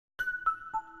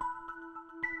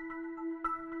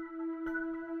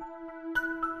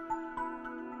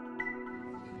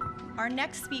Our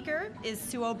next speaker is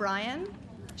Sue O'Brien.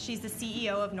 She's the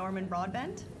CEO of Norman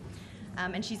Broadbent,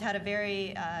 and she's had a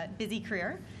very busy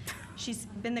career. She's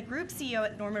been the group CEO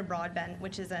at Norman Broadbent,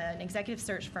 which is an executive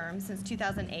search firm, since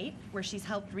 2008, where she's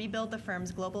helped rebuild the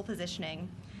firm's global positioning.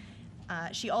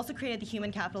 She also created the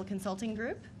Human Capital Consulting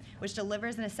Group, which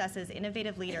delivers and assesses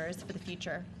innovative leaders for the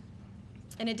future.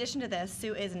 In addition to this,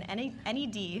 Sue is an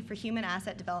NED for Human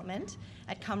Asset Development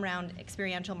at Come Round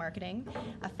Experiential Marketing,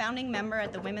 a founding member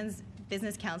at the Women's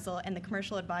Business Council and the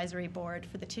Commercial Advisory Board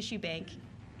for the Tissue Bank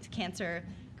Cancer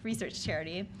Research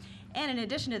Charity. And in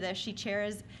addition to this, she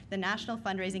chairs the National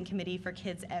Fundraising Committee for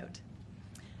Kids Out.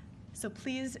 So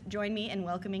please join me in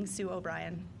welcoming Sue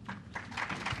O'Brien.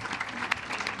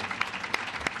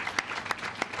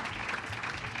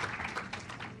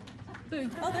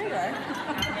 Oh, there you are.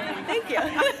 Thank you.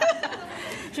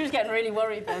 She was getting really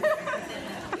worried then.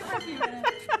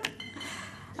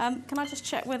 Can I just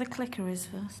check where the clicker is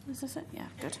first? Is this it? Yeah,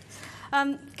 good.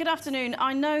 Good afternoon.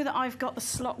 I know that I've got the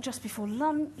slot just before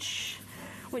lunch,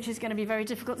 which is going to be very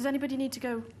difficult. Does anybody need to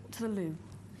go to the loo?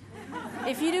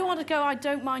 If you do want to go, I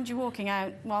don't mind you walking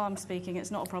out while I'm speaking.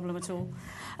 It's not a problem at all.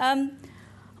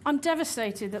 I'm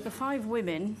devastated that the 5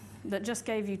 women that just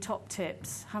gave you top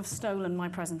tips have stolen my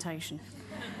presentation.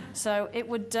 So it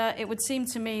would seem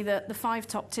to me that the 5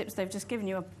 top tips they've just given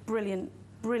you are brilliant,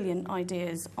 brilliant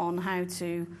ideas on how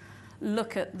to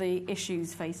look at the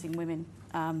issues facing women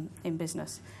in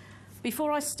business.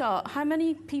 Before I start, how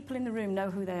many people in the room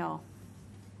know who they are?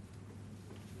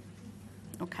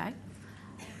 Okay.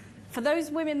 For those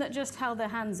women that just held their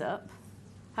hands up,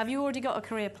 have you already got a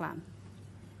career plan?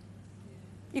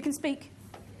 You can speak.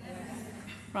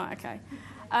 Right, okay.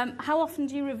 How often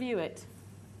do you review it?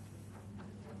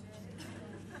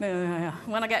 Yeah.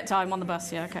 When I get time on the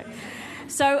bus, yeah, okay.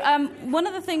 So one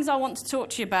of the things I want to talk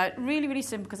to you about, really, really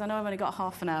simple, because I know I've only got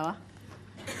half an hour,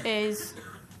 is...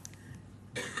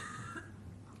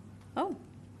 Oh,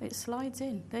 it slides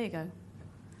in. There you go.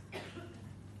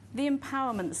 The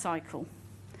empowerment cycle.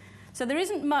 So there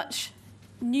isn't much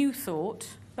new thought,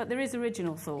 but there is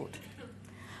original thought.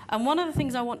 And one of the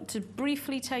things I want to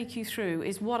briefly take you through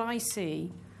is what I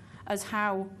see as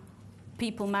how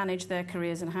people manage their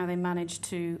careers and how they manage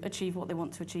to achieve what they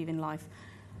want to achieve in life.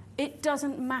 It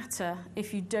doesn't matter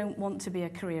if you don't want to be a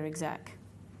career exec.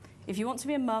 If you want to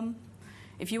be a mum,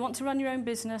 if you want to run your own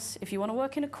business, if you want to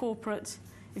work in a corporate,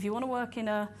 if you want to work in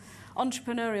an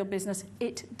entrepreneurial business,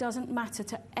 it doesn't matter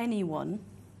to anyone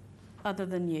other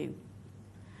than you.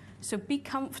 So be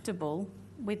comfortable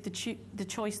with the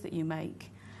choice that you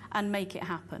make and make it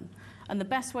happen. And the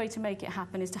best way to make it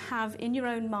happen is to have in your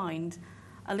own mind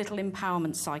a little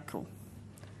empowerment cycle.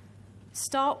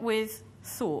 Start with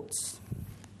thoughts.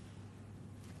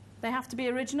 They have to be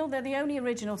original. They're the only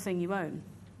original thing you own.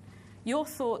 Your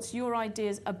thoughts, your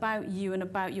ideas about you and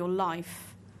about your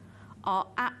life are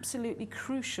absolutely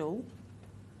crucial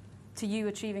to you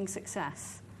achieving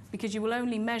success, because you will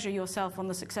only measure yourself on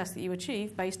the success that you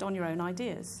achieve based on your own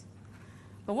ideas.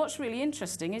 But what's really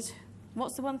interesting is,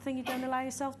 what's the one thing you don't allow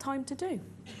yourself time to do?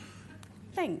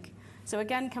 Think. So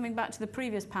again, coming back to the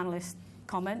previous panelist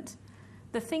comment,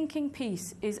 the thinking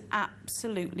piece is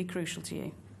absolutely crucial to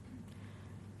you.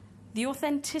 The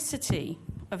authenticity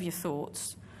of your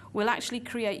thoughts will actually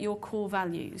create your core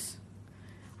values.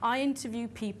 I interview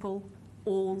people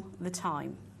all the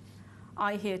time.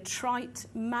 I hear trite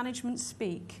management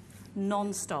speak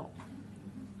non-stop.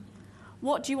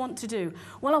 What do you want to do?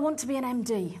 Well, I want to be an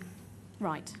MD.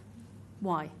 Right.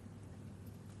 Why?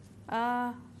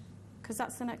 Because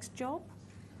that's the next job.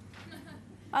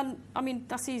 And, I mean,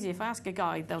 that's easy. If I ask a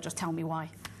guy, they'll just tell me why.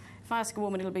 If I ask a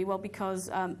woman, it'll be, well, because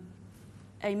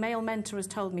a male mentor has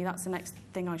told me that's the next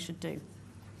thing I should do.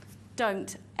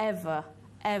 Don't ever,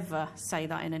 ever say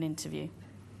that in an interview.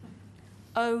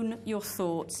 Own your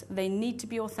thoughts. They need to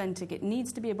be authentic. It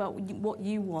needs to be about what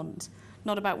you want,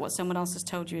 not about what someone else has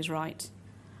told you is right.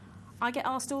 I get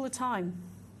asked all the time,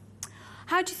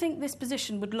 how do you think this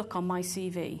position would look on my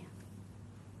CV?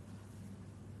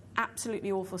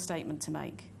 Absolutely awful statement to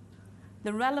make.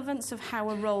 The relevance of how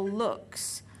a role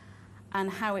looks and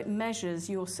how it measures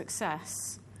your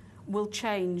success will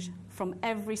change from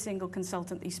every single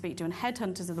consultant that you speak to, and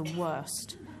headhunters are the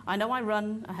worst. I know I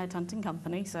run a headhunting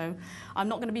company, so I'm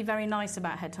not going to be very nice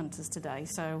about headhunters today,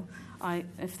 so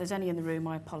if there's any in the room,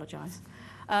 I apologise.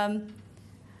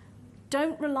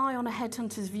 Don't rely on a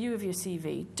headhunter's view of your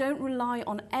CV. Don't rely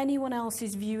on anyone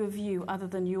else's view of you other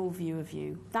than your view of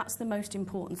you. That's the most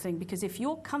important thing, because if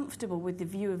you're comfortable with the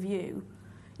view of you,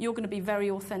 you're going to be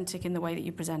very authentic in the way that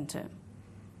you present it.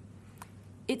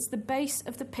 It's the base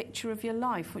of the picture of your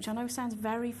life, which I know sounds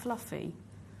very fluffy,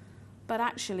 but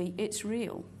actually it's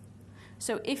real.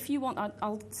 So if you want,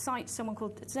 I'll cite someone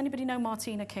called, does anybody know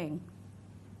Martina King?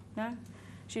 No?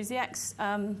 She was the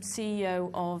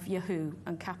ex-CEO of Yahoo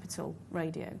and Capital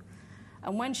Radio.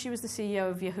 And when she was the CEO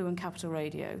of Yahoo and Capital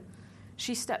Radio,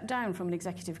 she stepped down from an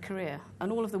executive career.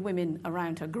 And all of the women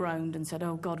around her groaned and said,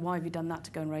 oh, God, why have you done that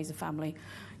to go and raise a family?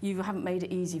 You haven't made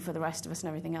it easy for the rest of us and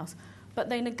everything else. But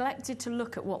they neglected to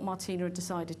look at what Martina had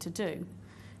decided to do.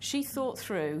 She thought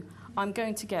through, I'm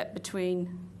going to get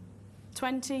between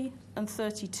 20 and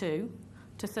 32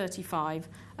 to 35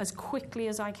 as quickly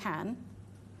as I can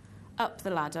up the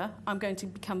ladder. I'm going to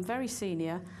become very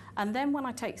senior, and then when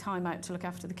I take time out to look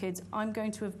after the kids, I'm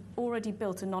going to have already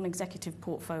built a non-executive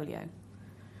portfolio.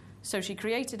 So she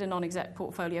created a non-exec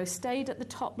portfolio, stayed at the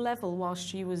top level whilst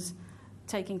she was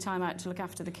taking time out to look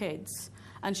after the kids,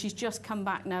 and she's just come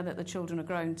back now that the children are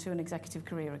grown to an executive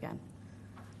career again.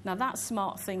 Now that's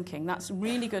smart thinking, that's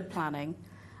really good planning.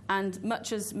 And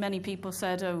much as many people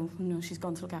said, oh, no, she's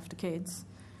gone to look after kids,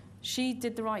 she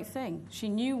did the right thing. She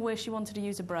knew where she wanted to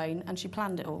use her brain, and she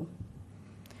planned it all.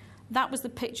 That was the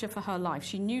picture for her life.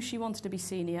 She knew she wanted to be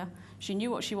senior. She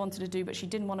knew what she wanted to do, but she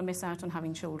didn't want to miss out on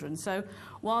having children. So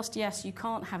whilst, yes, you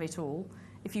can't have it all,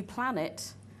 if you plan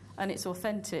it and it's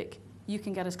authentic, you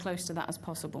can get as close to that as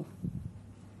possible.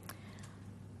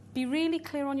 Be really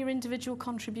clear on your individual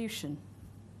contribution.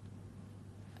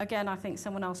 Again, I think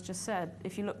someone else just said,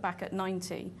 if you look back at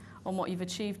 90 on what you've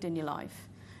achieved in your life,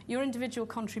 your individual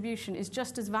contribution is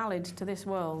just as valid to this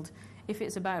world if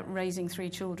it's about raising 3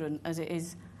 children as it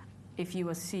is if you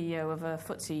were CEO of a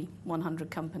FTSE 100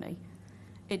 company.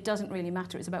 It doesn't really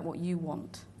matter. It's about what you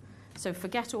want. So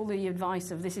forget all the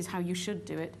advice of this is how you should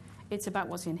do it. It's about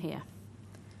what's in here.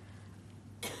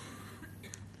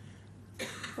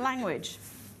 Language.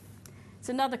 It's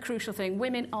another crucial thing.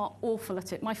 Women are awful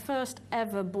at it. My first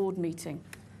ever board meeting,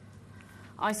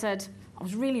 I said, I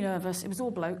was really nervous. It was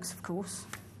all blokes, of course.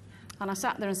 And I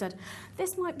sat there and said,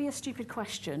 this might be a stupid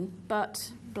question,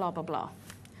 but blah, blah, blah.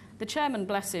 The chairman,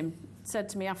 bless him, said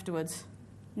to me afterwards,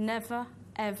 never,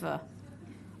 ever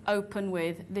open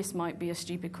with, this might be a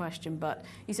stupid question, but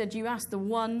he said, you asked the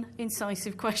one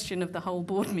incisive question of the whole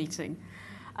board meeting,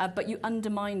 but you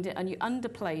undermined it and you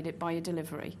underplayed it by your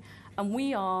delivery. And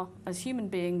we are, as human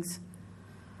beings,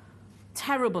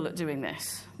 terrible at doing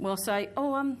this. We'll say,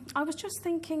 oh, I was just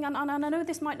thinking, and I know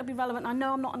this might not be relevant, I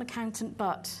know I'm not an accountant,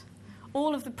 but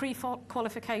all of the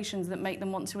pre-qualifications that make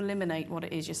them want to eliminate what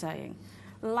it is you're saying.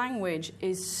 Language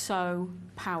is so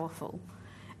powerful.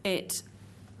 It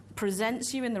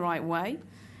presents you in the right way.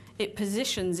 It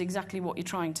positions exactly what you're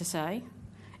trying to say.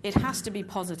 It has to be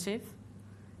positive.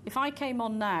 If I came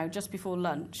on now just before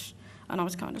lunch, and I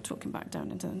was kind of talking back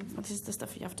down into, well, this is the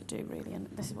stuff you have to do, really, and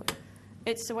this is what...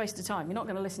 It's a waste of time. You're not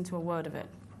going to listen to a word of it.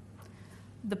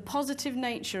 The positive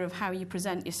nature of how you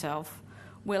present yourself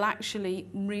will actually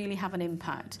really have an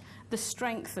impact. The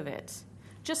strength of it.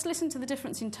 Just listen to the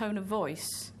difference in tone of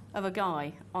voice of a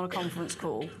guy on a conference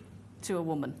call to a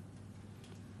woman.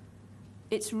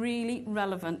 It's really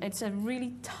relevant. It's a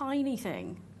really tiny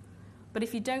thing. But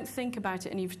if you don't think about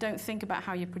it and you don't think about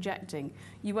how you're projecting,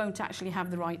 you won't actually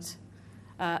have the right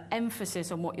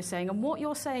emphasis on what you're saying. And what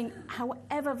you're saying,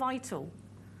 however vital,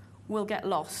 will get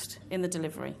lost in the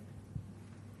delivery.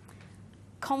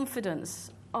 Confidence.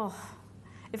 Oh,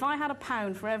 if I had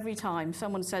 £1 for every time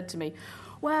someone said to me,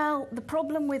 well, the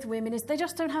problem with women is they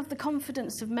just don't have the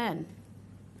confidence of men.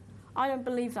 I don't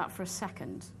believe that for a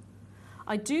second.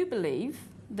 I do believe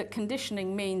that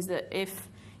conditioning means that if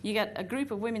you get a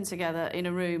group of women together in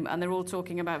a room and they're all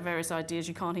talking about various ideas,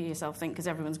 you can't hear yourself think because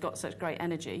everyone's got such great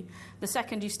energy. The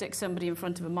second you stick somebody in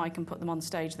front of a mic and put them on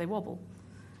stage, they wobble.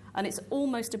 And it's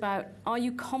almost about, are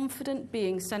you confident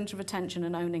being centre of attention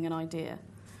and owning an idea?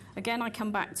 Again, I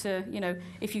come back to,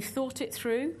 if you've thought it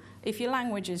through, if your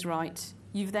language is right,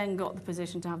 you've then got the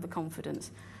position to have the confidence.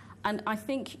 And I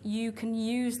think you can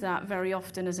use that very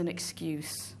often as an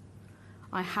excuse.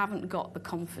 I haven't got the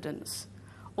confidence.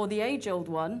 Or the age-old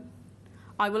one,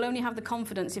 I will only have the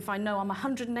confidence if I know I'm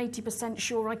 180%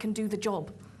 sure I can do the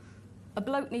job. A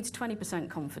bloke needs 20%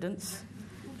 confidence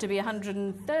to be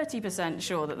 130%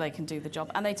 sure that they can do the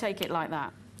job, and they take it like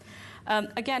that.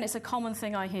 Again, it's a common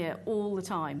thing I hear all the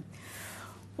time.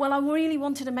 Well, I really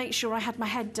wanted to make sure I had my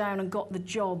head down and got the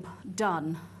job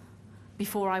done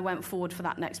before I went forward for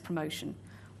that next promotion.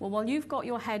 Well, while you've got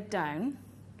your head down,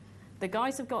 the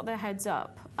guys have got their heads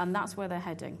up, and that's where they're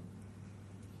heading.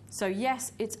 So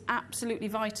yes, it's absolutely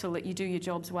vital that you do your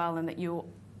jobs well and that you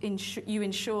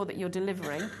ensure that you're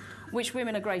delivering, which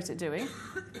women are great at doing.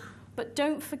 But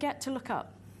don't forget to look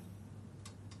up.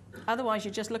 Otherwise,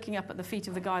 you're just looking up at the feet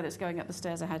of the guy that's going up the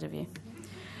stairs ahead of you.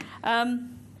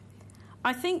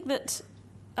 I think that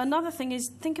another thing is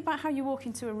think about how you walk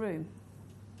into a room.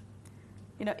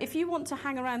 You know, if you want to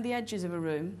hang around the edges of a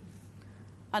room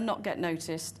and not get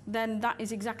noticed, then that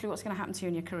is exactly what's going to happen to you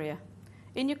in your career.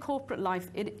 In your corporate life,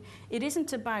 it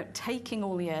isn't about taking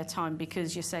all the airtime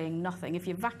because you're saying nothing. If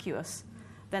you're vacuous,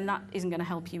 then that isn't going to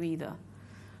help you either.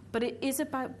 But it is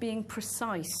about being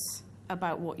precise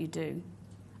about what you do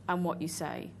and what you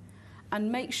say.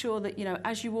 And make sure that, you know,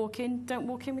 as you walk in, don't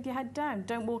walk in with your head down.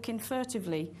 Don't walk in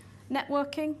furtively.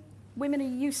 Networking, women are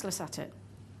useless at it.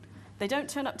 They don't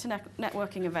turn up to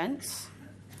networking events.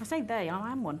 I say they,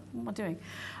 I am one. What am I doing?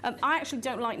 I actually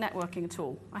don't like networking at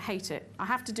all. I hate it. I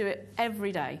have to do it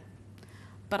every day,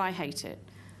 but I hate it.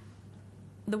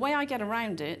 The way I get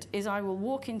around it is I will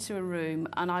walk into a room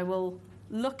and I will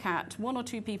look at one or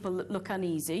two people that look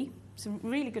uneasy. It's a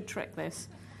really good trick, this.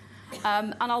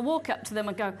 And I'll walk up to them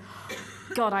and go,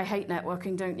 God, I hate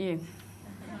networking, don't you?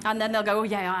 And then they'll go, oh,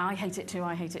 yeah, I hate it too,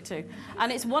 I hate it too.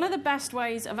 And it's one of the best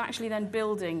ways of actually then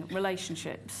building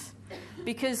relationships,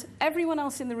 because everyone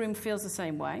else in the room feels the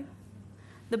same way.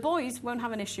 The boys won't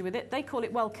have an issue with it. They call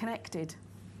it well-connected.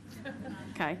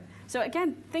 Okay? So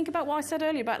again, think about what I said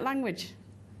earlier about language.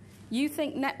 You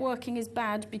think networking is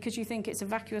bad because you think it's a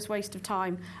vacuous waste of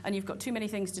time and you've got too many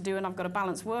things to do and I've got to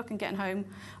balance work and getting home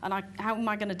and how am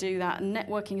I going to do that? And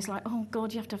networking is like, oh,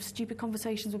 God, you have to have stupid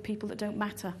conversations with people that don't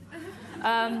matter.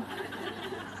 No.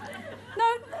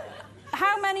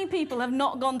 How many people have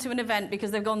not gone to an event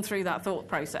because they've gone through that thought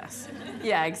process?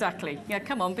 Yeah, exactly. Yeah,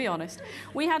 come on, be honest.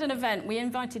 We had an event. We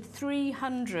invited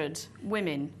 300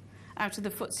 women out of the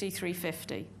FTSE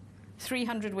 350.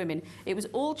 300 women. It was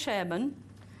all chairmen.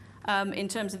 In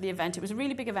terms of the event. It was a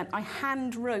really big event. I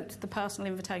hand-wrote the personal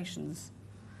invitations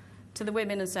to the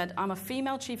women and said, I'm a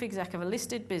female chief exec of a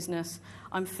listed business.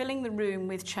 I'm filling the room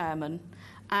with chairmen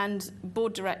and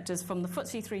board directors from the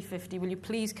FTSE 350. Will you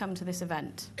please come to this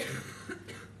event?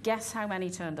 Guess how many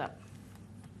turned up?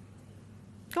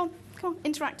 Come on,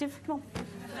 interactive, come on.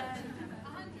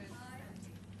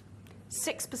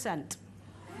 6%.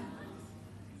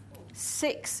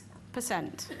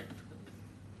 6%.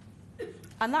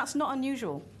 And that's not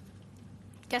unusual.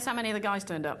 Guess how many of the guys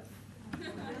turned up?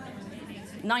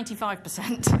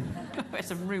 95%. It's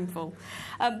a room full.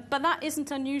 But that isn't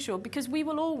unusual because we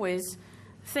will always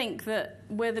think that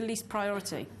we're the least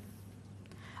priority.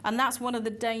 And that's one of the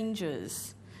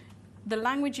dangers. The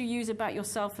language you use about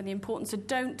yourself and the importance of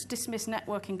don't dismiss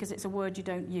networking because it's a word you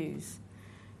don't use.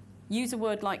 Use a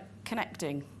word like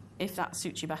connecting if that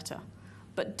suits you better.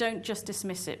 But don't just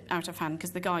dismiss it out of hand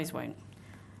because the guys won't.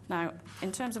 Now,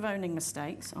 in terms of owning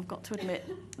mistakes, I've got to admit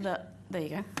that, there you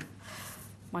go,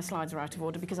 my slides are out of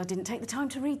order because I didn't take the time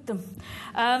to read them.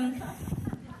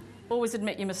 Always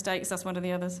admit your mistakes, that's one of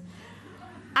the others.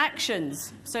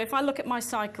 Actions. So if I look at my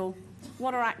cycle,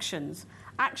 what are actions?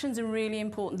 Actions are really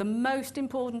important. The most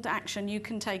important action you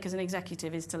can take as an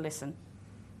executive is to listen.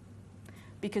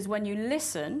 Because when you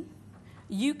listen,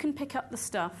 you can pick up the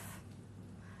stuff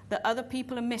that other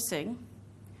people are missing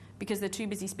because they're too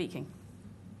busy speaking.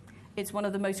 It's one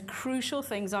of the most crucial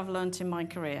things I've learnt in my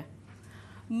career.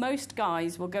 Most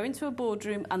guys will go into a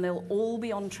boardroom and they'll all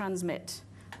be on transmit.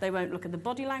 They won't look at the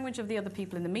body language of the other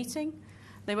people in the meeting.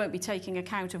 They won't be taking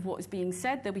account of what is being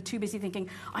said. They'll be too busy thinking,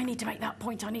 I need to make that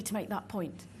point, I need to make that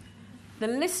point. The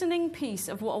listening piece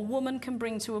of what a woman can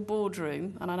bring to a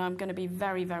boardroom, and I'm going to be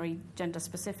very, very gender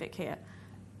specific here,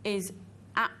 is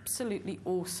absolutely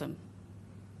awesome.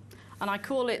 And I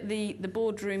call it the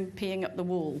boardroom peeing up the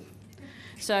wall.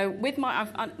 So with my,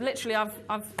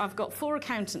 I've got 4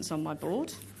 accountants on my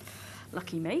board,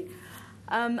 lucky me,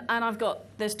 and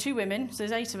there's 2 women, so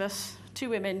there's 8 of us, 2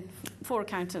 women, 4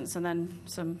 accountants, and then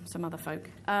some other folk.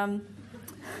 I'm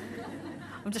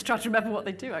just trying to remember what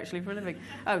they do actually for a living.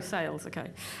 Oh, sales, okay.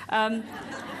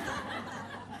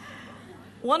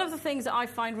 One of the things that I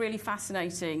find really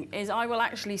fascinating is I will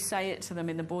actually say it to them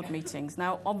in the board meetings.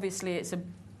 Now, obviously, it's a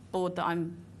board that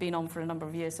I'm been on for a number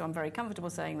of years, so I'm very comfortable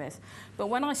saying this. But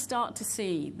when I start to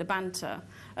see the banter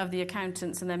of the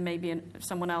accountants and then maybe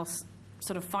someone else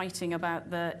sort of fighting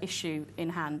about the issue in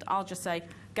hand, I'll just say,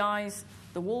 guys,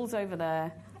 the wall's over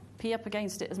there, pee up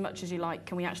against it as much as you like,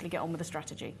 can we actually get on with the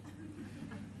strategy?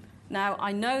 Now,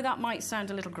 I know that might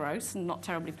sound a little gross and not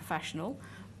terribly professional,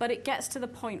 but it gets to the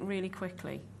point really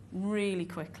quickly, really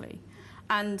quickly.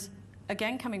 And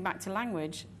again, coming back to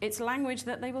language, it's language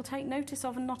that they will take notice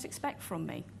of and not expect from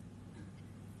me.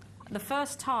 The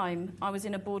first time I was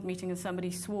in a board meeting and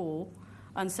somebody swore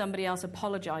and somebody else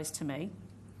apologised to me,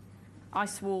 I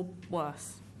swore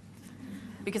worse.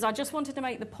 Because I just wanted to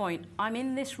make the point, I'm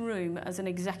in this room as an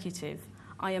executive.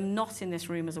 I am not in this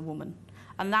room as a woman.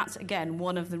 And that's, again,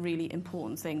 one of the really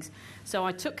important things. So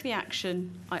I took the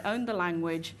action, I owned the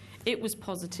language, it was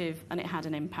positive, and it had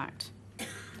an impact.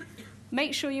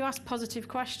 Make sure you ask positive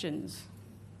questions.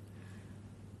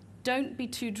 Don't be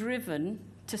too driven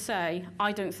to say,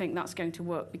 I don't think that's going to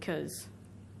work because.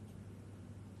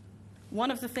 One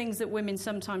of the things that women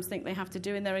sometimes think they have to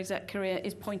do in their exec career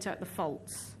is point out the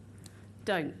faults.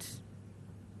 Don't.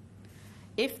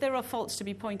 If there are faults to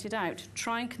be pointed out,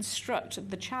 try and construct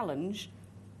the challenge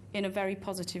in a very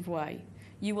positive way.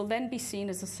 You will then be seen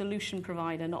as a solution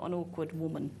provider, not an awkward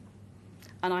woman.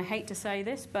 And I hate to say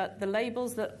this, but the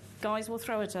labels that guys will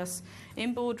throw at us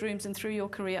in boardrooms and through your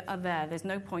career are there. There's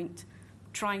no point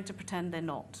trying to pretend they're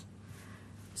not.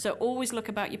 So always look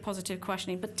about your positive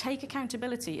questioning, but take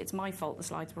accountability. It's my fault the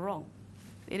slides were wrong.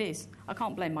 It is. I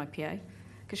can't blame my PA,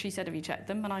 because she said, have you checked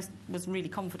them? And I was really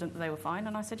confident that they were fine,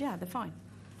 and I said, yeah, they're fine.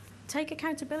 Take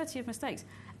accountability of mistakes.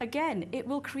 Again, it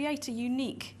will create a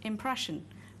unique impression,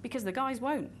 because the guys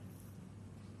won't.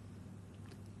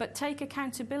 But take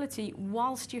accountability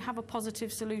whilst you have a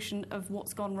positive solution of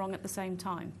what's gone wrong at the same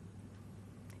time.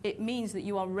 It means that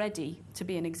you are ready to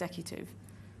be an executive.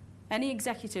 Any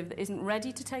executive that isn't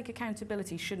ready to take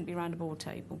accountability shouldn't be around a board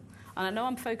table. And I know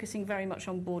I'm focusing very much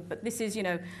on board, but this is,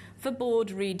 for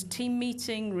board, read team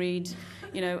meeting, read,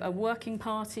 a working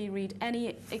party, read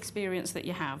any experience that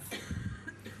you have.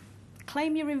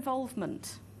 Claim your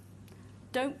involvement.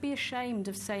 Don't be ashamed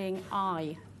of saying,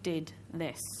 I did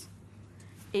this.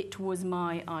 It was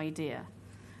my idea.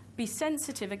 Be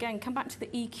sensitive, again, come back to the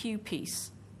EQ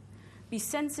piece. Be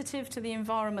sensitive to the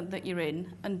environment that you're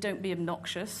in, and don't be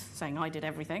obnoxious, saying, I did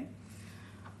everything.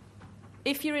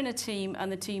 If you're in a team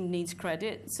and the team needs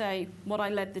credit, say, what I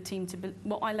led the team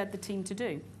to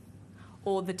do,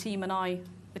 or the team and I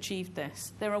achieved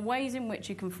this. There are ways in which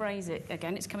you can phrase it.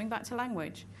 Again, it's coming back to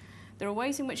language. There are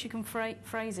ways in which you can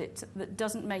phrase it that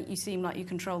doesn't make you seem like you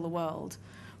control the world,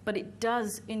 but it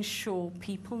does ensure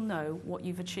people know what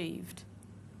you've achieved.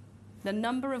 The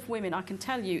number of women, I can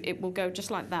tell you, it will go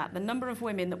just like that. The number of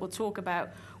women that will talk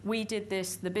about, we did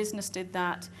this, the business did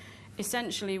that,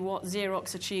 essentially what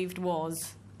Xerox achieved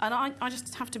was, and I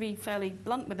just have to be fairly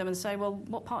blunt with them and say, well,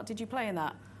 what part did you play in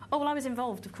that? Oh, well, I was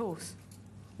involved, of course.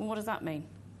 Well, what does that mean?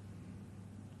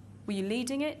 Were you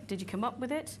leading it? Did you come up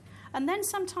with it? And then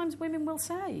sometimes women will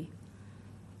say,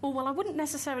 oh, well, I wouldn't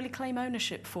necessarily claim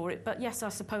ownership for it, but yes, I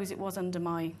suppose it was under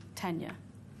my tenure.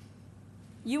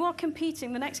 You are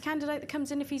competing. The next candidate that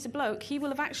comes in, if he's a bloke, he will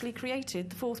have actually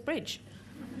created the Forth Bridge.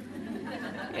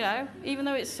 Even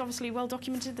though it's obviously well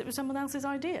documented that it was someone else's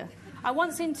idea. I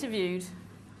once interviewed,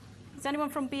 is anyone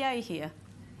from BA here?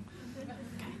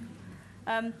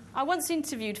 Okay. I once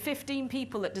interviewed 15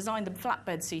 people that designed the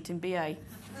flatbed seat in BA.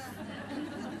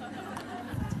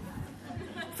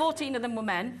 14 of them were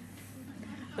men.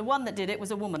 The one that did it was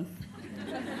a woman.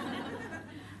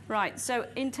 Right, so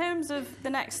in terms of the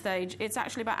next stage, it's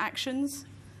actually about actions.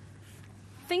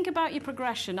 Think about your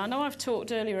progression. I know I've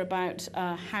talked earlier about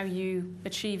how you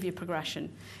achieve your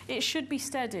progression. It should be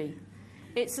steady.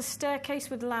 It's a staircase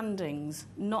with landings,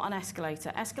 not an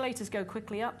escalator. Escalators go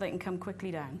quickly up, they can come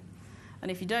quickly down.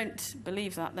 And if you don't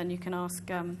believe that, then you can ask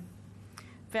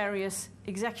various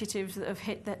executives that have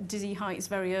hit that dizzy heights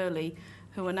very early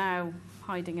who are now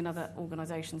hiding in other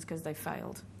organisations because they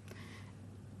failed.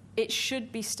 It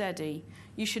should be steady.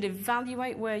 You should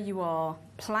evaluate where you are,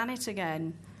 plan it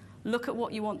again, look at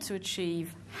what you want to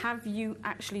achieve. Have you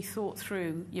actually thought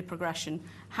through your progression?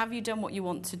 Have you done what you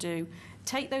want to do?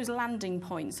 Take those landing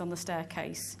points on the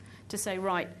staircase to say,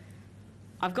 right,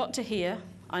 I've got to here,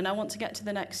 I now want to get to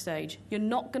the next stage. You're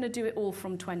not going to do it all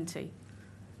from 20.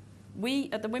 We,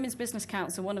 at the Women's Business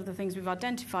Council, one of the things we've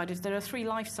identified is there are 3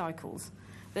 life cycles.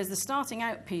 There's the starting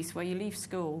out piece where you leave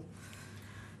school,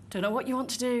 don't know what you want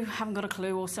to do, haven't got a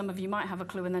clue, or some of you might have a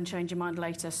clue and then change your mind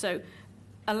later. So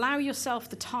allow yourself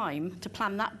the time to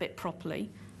plan that bit properly.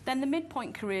 Then the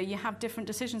midpoint career, you have different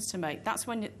decisions to make. That's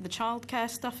when the childcare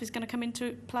stuff is going to come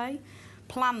into play.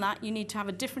 Plan that. You need to have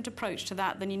a different approach to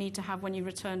that than you need to have when you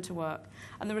return to work.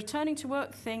 And the returning to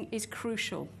work thing is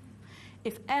crucial.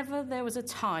 If ever there was a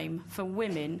time for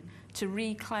women to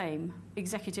reclaim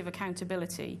executive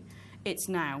accountability, it's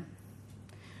now.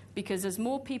 Because as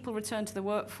more people return to the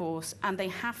workforce, and they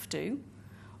have to,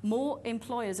 more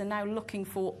employers are now looking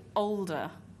for older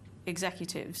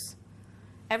executives.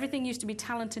 Everything used to be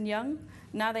talent and young.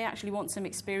 Now they actually want some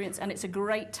experience, and it's a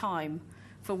great time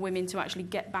for women to actually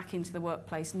get back into the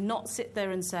workplace, not sit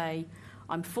there and say,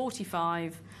 I'm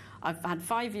 45, I've had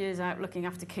 5 years out looking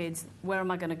after kids, where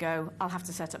am I going to go? I'll have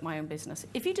to set up my own business.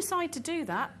 If you decide to do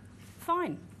that,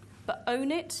 fine. But own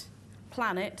it,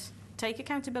 plan it, Take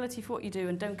accountability for what you do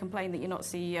and don't complain that you're not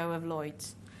CEO of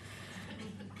Lloyd's.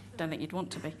 Don't think you'd want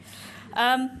to be.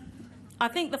 I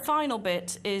think the final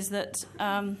bit is that,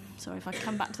 sorry, if I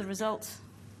come back to the results.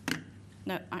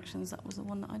 No, actions, that was the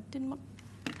one that I didn't want.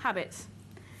 Habits.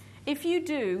 If you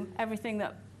do everything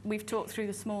that we've talked through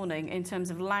this morning in terms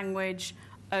of language,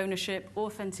 ownership,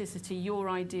 authenticity, your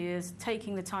ideas,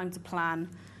 taking the time to plan,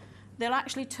 they'll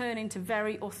actually turn into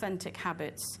very authentic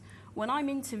habits. When I'm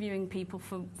interviewing people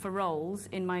for roles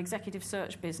in my executive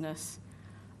search business,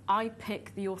 I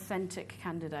pick the authentic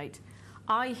candidate.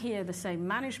 I hear the same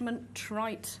management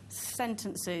trite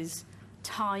sentences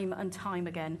time and time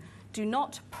again. Do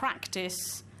not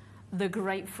practice the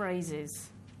great phrases,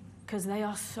 because they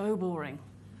are so boring.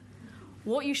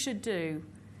 What you should do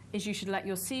is you should let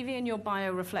your CV and your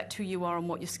bio reflect who you are and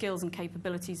what your skills and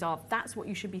capabilities are. That's what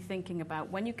you should be thinking about.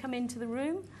 When you come into the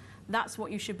room, that's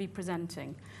what you should be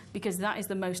presenting, because that is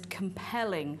the most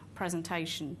compelling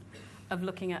presentation of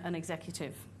looking at an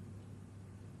executive.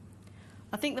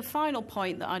 I think the final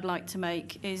point that I'd like to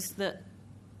make is that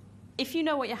if you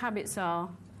know what your habits are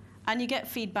and you get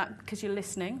feedback because you're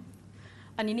listening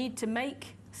and you need to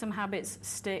make some habits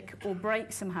stick or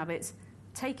break some habits,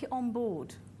 take it on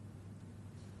board.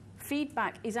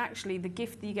 Feedback is actually the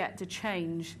gift that you get to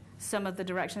change some of the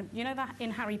direction. You know that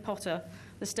in Harry Potter,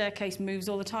 the staircase moves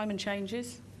all the time and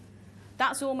changes?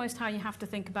 That's almost how you have to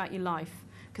think about your life,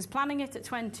 because planning it at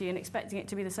 20 and expecting it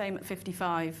to be the same at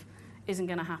 55 isn't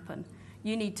going to happen.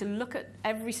 You need to look at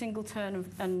every single turn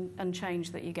and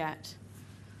change that you get.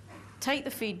 Take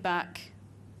the feedback,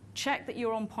 check that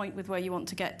you're on point with where you want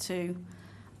to get to,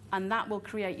 and that will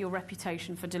create your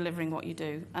reputation for delivering what you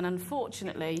do. And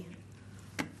unfortunately,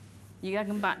 you get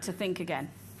them back to think again.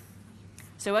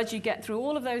 So as you get through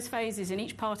all of those phases in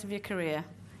each part of your career,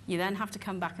 you then have to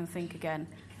come back and think again.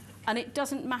 And it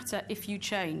doesn't matter if you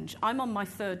change. I'm on my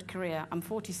third career. I'm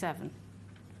 47.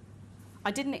 I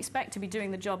didn't expect to be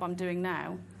doing the job I'm doing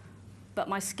now, but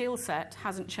my skill set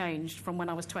hasn't changed from when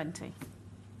I was 20.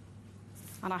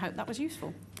 And I hope that was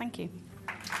useful. Thank you.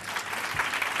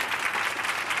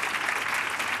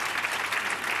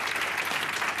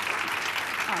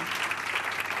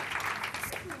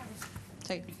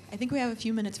 So I think we have a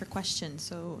few minutes for questions.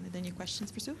 So then your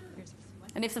questions for Sue?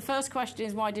 And if the first question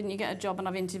is, why didn't you get a job and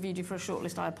I've interviewed you for a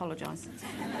shortlist, I apologise.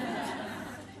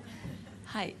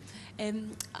 Hi.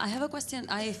 I have a question.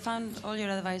 I found all your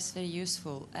advice very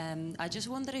useful. I just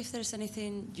wonder if there's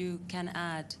anything you can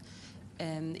add,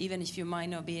 even if you might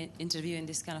not be interviewing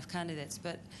this kind of candidates,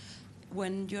 but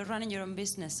when you're running your own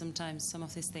business, sometimes some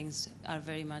of these things are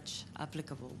very much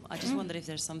applicable. I just wonder if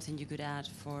there's something you could add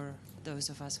for those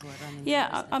of us who are running their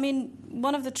business. I mean,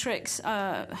 one of the tricks...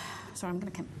 sorry, I'm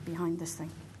going to come behind this thing.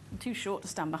 I'm too short to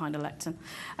stand behind a lectern.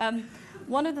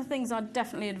 One of the things I'd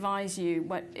definitely advise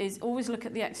you is always look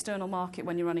at the external market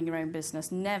when you're running your own business.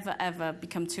 Never, ever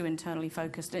become too internally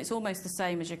focused. It's almost the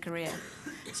same as your career.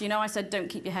 So, you know, I said don't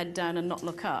keep your head down and not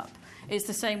look up. It's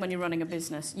the same when you're running a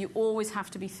business. You always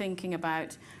have to be thinking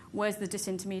about where's the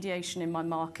disintermediation in my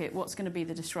market, what's going to be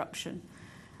the disruption.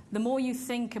 The more you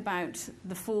think about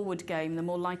the forward game, the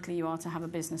more likely you are to have a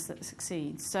business that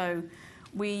succeeds. So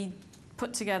we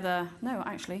put together... No,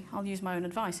 actually, I'll use my own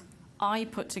advice. I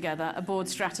put together a board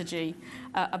strategy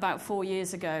about 4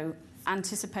 years ago,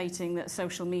 anticipating that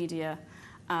social media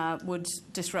would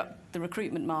disrupt the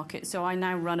recruitment market. So I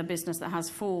now run a business that has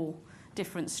 4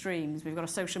 different streams. We've got a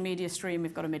social media stream,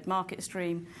 we've got a mid-market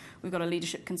stream, we've got a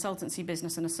leadership consultancy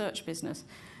business and a search business.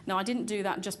 Now, I didn't do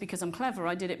that just because I'm clever.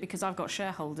 I did it because I've got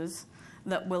shareholders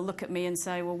that will look at me and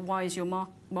say, well, why is your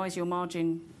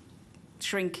margin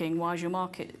shrinking? Why is your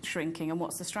market shrinking? And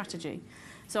what's the strategy?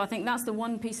 So I think that's the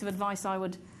one piece of advice I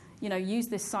would, use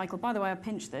this cycle. By the way, I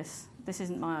pinched this. This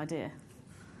isn't my idea.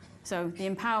 So the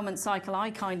empowerment cycle,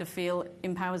 I kind of feel,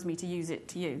 empowers me to use it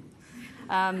to you.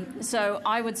 So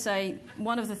I would say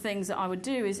one of the things that I would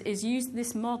do is use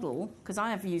this model, because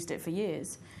I have used it for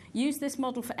years. Use this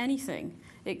model for anything.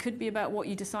 It could be about what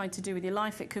you decide to do with your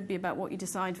life. It could be about what you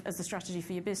decide as the strategy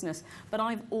for your business. But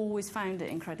I've always found it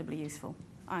incredibly useful.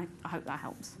 I hope that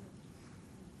helps.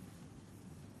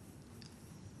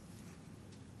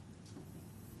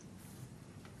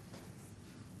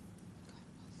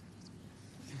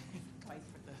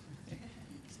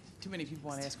 Too many people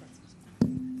want to ask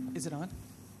questions. Is it on?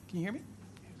 Can you hear me?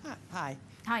 Hi.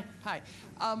 Hi. Hi.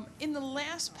 In the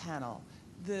last panel,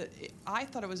 I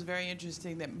thought it was very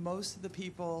interesting that most of the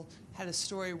people had a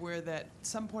story where at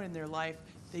some point in their life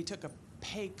they took a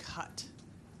pay cut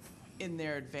in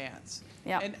their advance.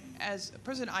 Yep. And as a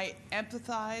person, I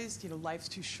empathized. Life's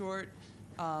too short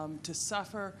to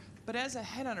suffer. But as a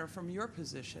headhunter from your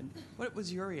position, what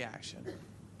was your reaction?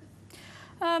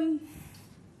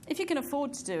 If you can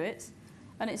afford to do it,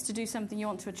 and it's to do something you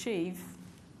want to achieve,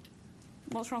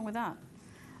 what's wrong with that?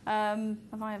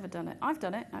 Have I ever done it? I've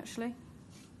done it, actually.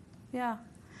 Yeah.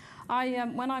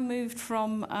 When I moved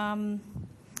from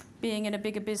being in a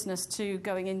bigger business to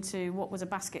going into what was a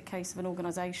basket case of an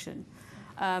organisation,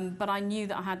 but I knew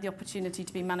that I had the opportunity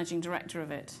to be managing director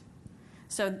of it.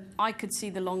 So I could see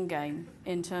the long game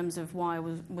in terms of why I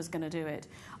was going to do it.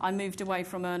 I moved away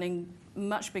from earning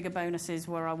much bigger bonuses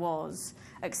where I was,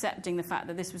 accepting the fact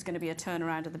that this was going to be a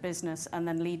turnaround of the business and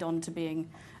then lead on to being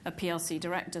a PLC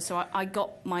director. So I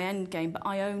got my end game, but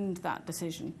I owned that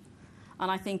decision. And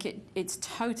I think it's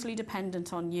totally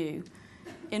dependent on you.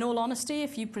 In all honesty,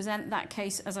 if you present that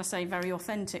case, as I say, very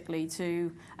authentically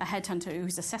to a headhunter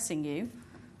who's assessing you,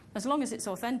 as long as it's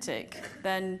authentic,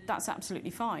 then that's absolutely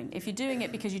fine. If you're doing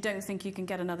it because you don't think you can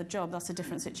get another job, that's a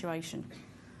different situation.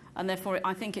 And therefore,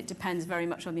 I think it depends very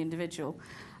much on the individual.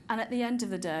 And at the end of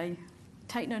the day,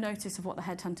 take no notice of what the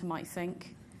headhunter might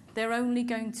think. They're only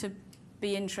going to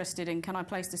be interested in, can I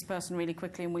place this person really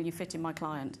quickly and will you fit in my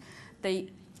client?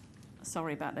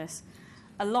 Sorry about this.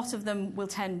 A lot of them will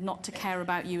tend not to care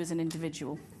about you as an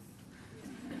individual.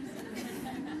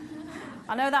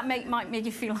 I know that might make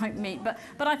you feel like meat,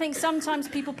 but I think sometimes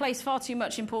people place far too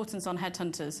much importance on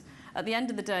headhunters. At the end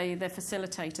of the day, they're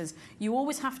facilitators. You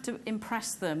always have to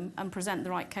impress them and present the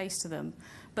right case to them,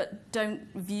 but don't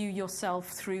view yourself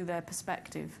through their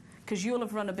perspective, because you'll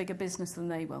have run a bigger business than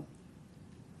they will.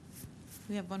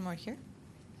 We have one more here.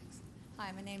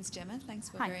 Hi, my name's Gemma. Thanks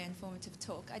for Hi. a very informative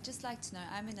talk. I'd just like to know,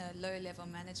 I'm in a low-level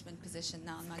management position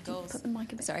now, and my goals... Put the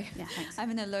mic a bit. Sorry. Yeah, thanks.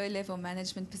 I'm in a low-level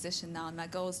management position now, and my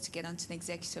goal is to get onto an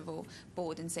executive or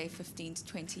board in, say, 15 to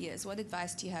 20 years. What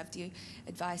advice do you have? Do you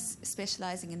advise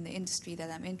specialising in the industry that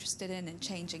I'm interested in and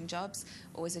changing jobs,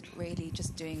 or is it really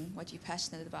just doing what you're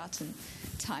passionate about and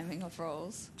timing of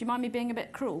roles? Do you mind me being a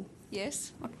bit cruel?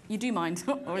 Yes? You do mind,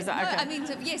 or is that okay? No, I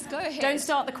mean, yes, go ahead. Don't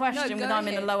start the question No, with go I'm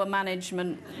in a ahead. lower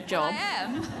management job. I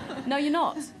am. No, you're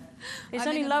not. It's I'm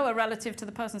only in a- lower relative to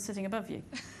the person sitting above you.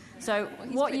 So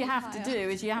he's what you pretty have to high do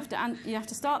up. is you have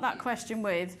to start that question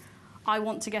with, I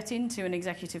want to get into an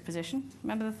executive position.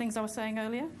 Remember the things I was saying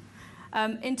earlier?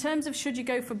 In terms of should you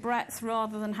go for breadth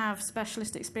rather than have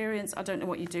specialist experience, I don't know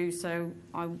what you do, so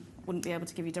I wouldn't be able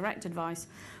to give you direct advice.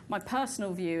 My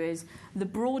personal view is the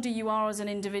broader you are as an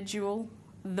individual,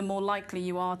 the more likely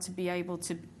you are to be able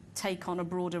to take on a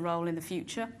broader role in the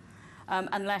future,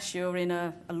 unless you're in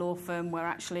a law firm where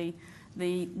actually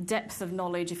the depth of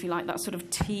knowledge, if you like, that sort of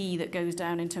T that goes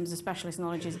down in terms of specialist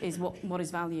knowledge is what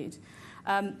is valued.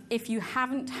 If you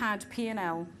haven't had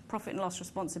P&L, profit and loss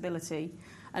responsibility,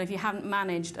 and if you haven't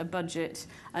managed a budget,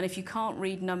 and if you can't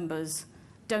read numbers,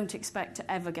 don't expect to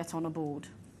ever get on a board.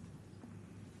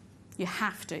 You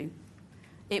have to.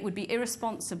 It would be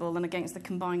irresponsible and against the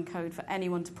combined code for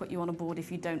anyone to put you on a board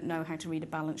if you don't know how to read a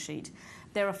balance sheet.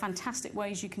 There are fantastic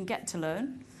ways you can get to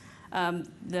learn.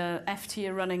 The FT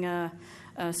are running a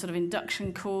sort of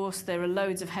induction course. There are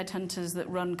loads of headhunters that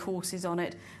run courses on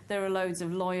it. There are loads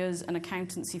of lawyers and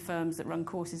accountancy firms that run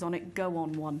courses on it. Go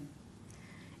on one.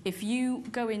 If you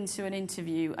go into an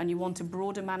interview and you want a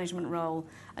broader management role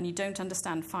and you don't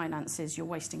understand finances, you're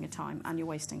wasting your time and you're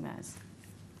wasting theirs.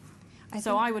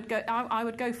 So I would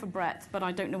go for breadth, but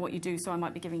I don't know what you do, so I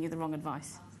might be giving you the wrong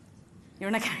advice. You're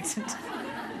an accountant.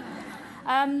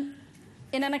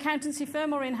 In an accountancy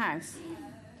firm or in-house?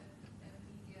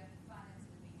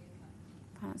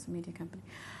 Finance and media company.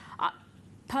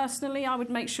 Personally, I would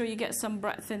make sure you get some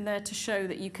breadth in there to show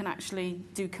that you can actually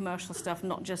do commercial stuff,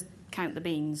 not just count the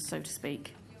beans, so to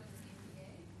speak.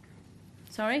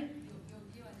 Sorry?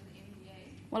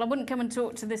 Well, I wouldn't come and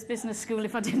talk to this business school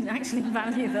if I didn't actually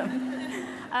value them.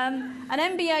 An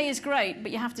MBA is great,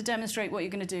 but you have to demonstrate what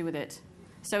you're going to do with it.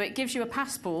 So it gives you a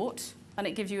passport and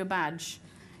it gives you a badge.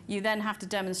 You then have to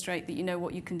demonstrate that you know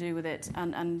what you can do with it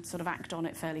and sort of act on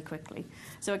it fairly quickly.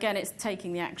 So again, it's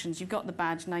taking the actions. You've got the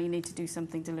badge, now you need to do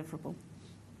something deliverable.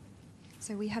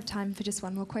 So we have time for just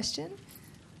one more question.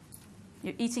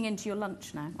 You're eating into your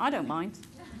lunch now. I don't mind.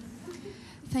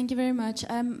 Thank you very much.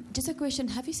 Just a question: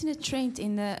 have you seen a trend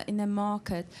in the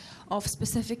market of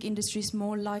specific industries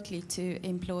more likely to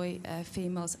employ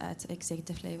females at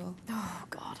executive level? Oh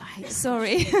God, I hate.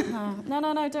 Sorry.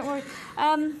 No, don't worry.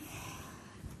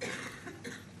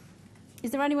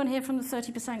 Is there anyone here from the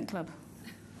 30% Club?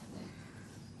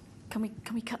 Can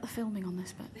we cut the filming on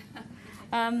this bit?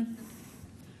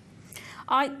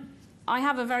 I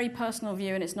have a very personal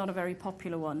view, and it's not a very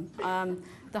popular one.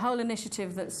 The whole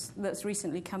initiative that's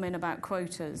recently come in about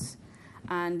quotas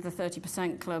and the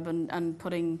 30% Club and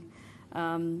putting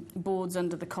boards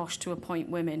under the cosh to appoint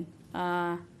women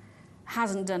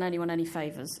hasn't done anyone any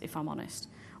favours, if I'm honest.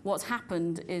 What's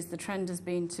happened is the trend has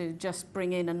been to just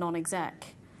bring in a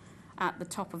non-exec at the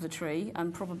top of the tree,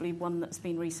 and probably one that's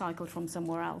been recycled from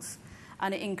somewhere else.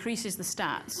 And it increases the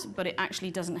stats, but it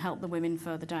actually doesn't help the women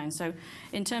further down. So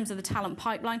in terms of the talent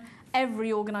pipeline,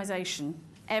 every organisation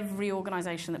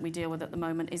that we deal with at the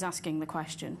moment is asking the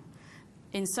question.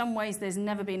 In some ways, there's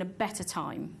never been a better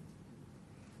time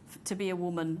to be a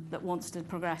woman that wants to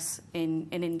progress in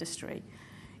industry.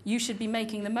 You should be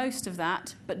making the most of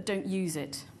that, but don't use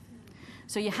it.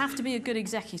 So you have to be a good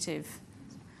executive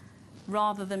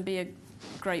rather than be a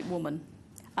great woman.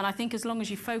 And I think as long as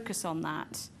you focus on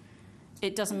that,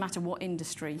 it doesn't matter what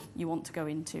industry you want to go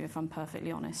into, if I'm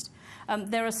perfectly honest.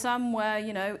 There are some where,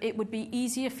 you know, it would be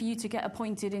easier for you to get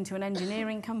appointed into an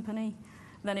engineering company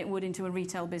than it would into a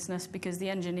retail business, because the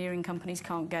engineering companies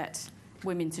can't get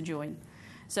women to join.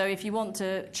 So if you want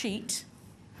to cheat,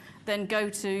 then go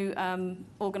to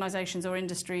organisations or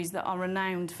industries that are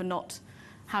renowned for not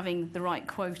having the right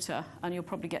quota, and you'll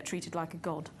probably get treated like a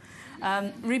god.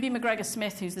 Ruby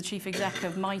McGregor-Smith, who's the chief exec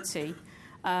of Mighty,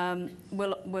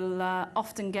 will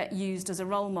often get used as a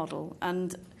role model.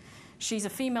 And she's a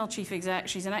female chief exec,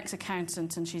 she's an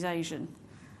ex-accountant, and she's Asian.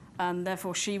 And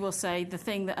therefore, she will say the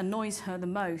thing that annoys her the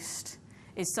most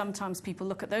is sometimes people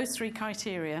look at those 3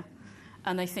 criteria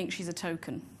and they think she's a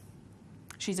token.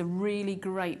 She's a really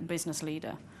great business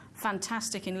leader,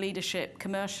 fantastic in leadership,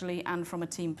 commercially and from a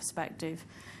team perspective.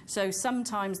 So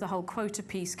sometimes the whole quota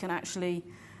piece can actually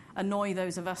annoy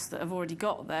those of us that have already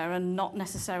got there and not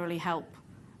necessarily help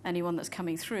anyone that's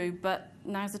coming through, but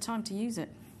now's the time to use it.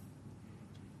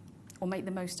 Or make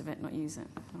the most of it, not use it.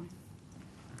 Sorry.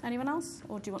 Anyone else?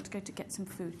 Or do you want to go to get some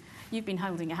food? You've been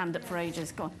holding your hand up for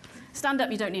ages. Go on. Stand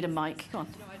up, you don't need a mic. Go on.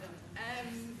 No, I don't.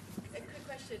 A quick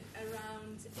question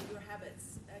around your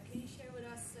habits. Can you share with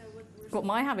us what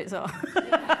my habits are? the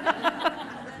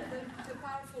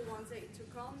powerful ones that you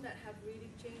took on that have really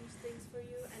changed things for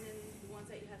you, and then the ones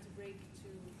that you had to break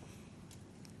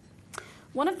to...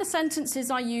 One of the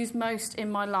sentences I use most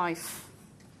in my life,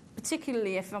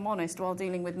 particularly if I'm honest, while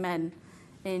dealing with men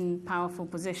in powerful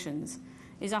positions,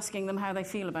 is asking them how they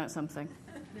feel about something.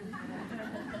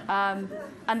 And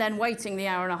then waiting the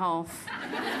hour and a half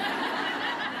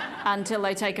until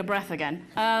they take a breath again.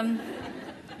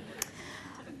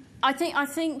 I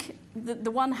think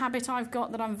the one habit I've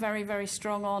got that I'm very, very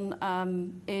strong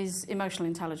on is emotional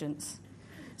intelligence.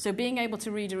 So being able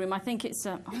to read a room, I think it's...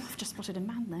 oh, I've just spotted a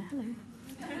man there. Hello.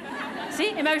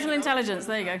 See? Emotional intelligence.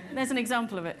 There you go. There's an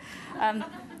example of it.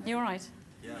 You all right?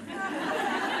 Yeah.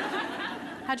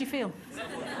 How do you feel?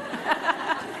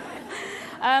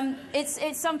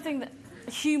 It's something that...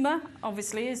 Humour,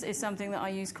 obviously, is something that I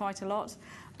use quite a lot.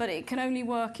 But it can only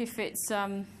work if it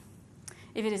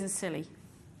isn't silly.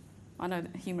 I know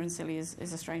that humour and silly is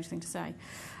a strange thing to say.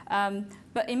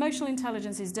 But emotional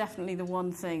intelligence is definitely the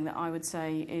one thing that I would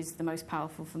say is the most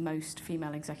powerful for most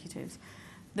female executives.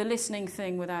 The listening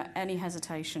thing without any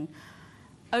hesitation.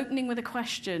 Opening with a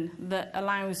question that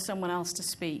allows someone else to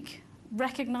speak.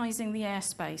 Recognising the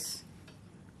airspace.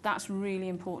 That's really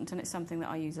important, and it's something that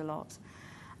I use a lot.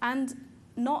 And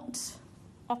not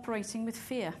operating with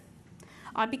fear.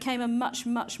 I became a much,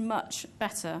 much, much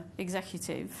better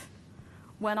executive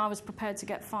when I was prepared to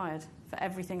get fired for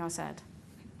everything I said.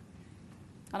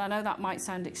 And I know that might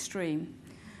sound extreme,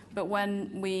 but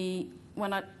when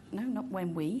I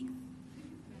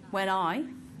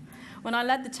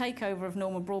led the takeover of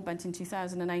Norman Broadbent in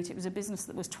 2008, it was a business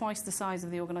that was twice the size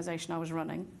of the organisation I was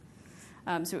running.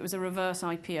 So it was a reverse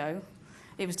IPO.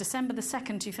 It was December the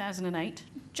 2nd, 2008,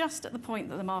 just at the point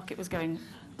that the market was going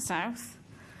south.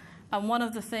 And one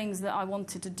of the things that I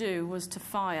wanted to do was to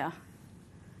fire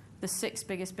the six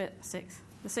biggest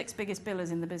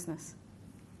billers in the business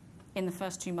in the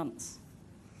first 2 months.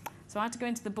 So I had to go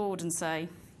into the board and say,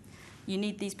 you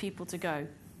need these people to go.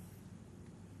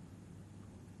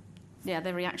 Yeah,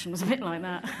 their reaction was a bit like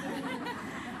that.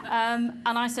 And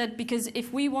I said, because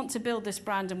if we want to build this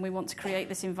brand and we want to create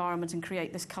this environment and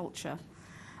create this culture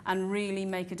and really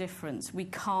make a difference, we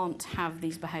can't have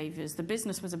these behaviours. The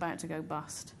business was about to go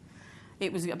bust.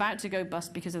 It was about to go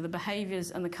bust because of the behaviours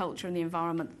and the culture and the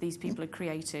environment that these people had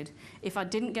created. If I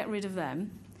didn't get rid of them,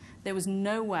 there was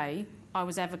no way I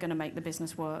was ever going to make the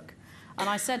business work. And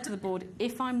I said to the board,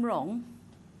 if I'm wrong,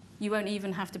 you won't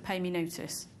even have to pay me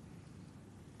notice.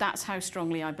 That's how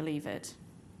strongly I believe it.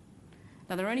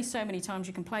 Now, there are only so many times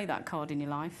you can play that card in your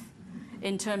life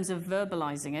in terms of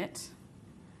verbalising it,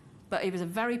 but it was a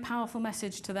very powerful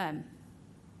message to them.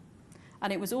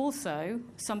 And it was also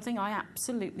something I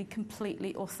absolutely,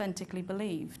 completely, authentically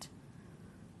believed.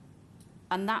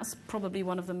 And that's probably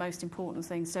one of the most important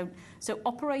things. So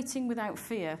operating without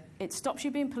fear, it stops you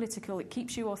being political, it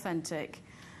keeps you authentic,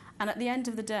 and at the end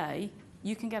of the day,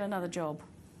 you can get another job.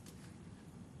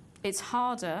 It's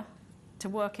harder to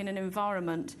work in an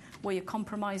environment where you're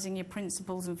compromising your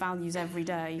principles and values every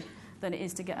day than it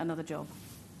is to get another job.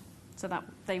 So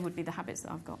they would be the habits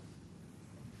that I've got.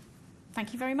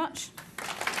 Thank you very much.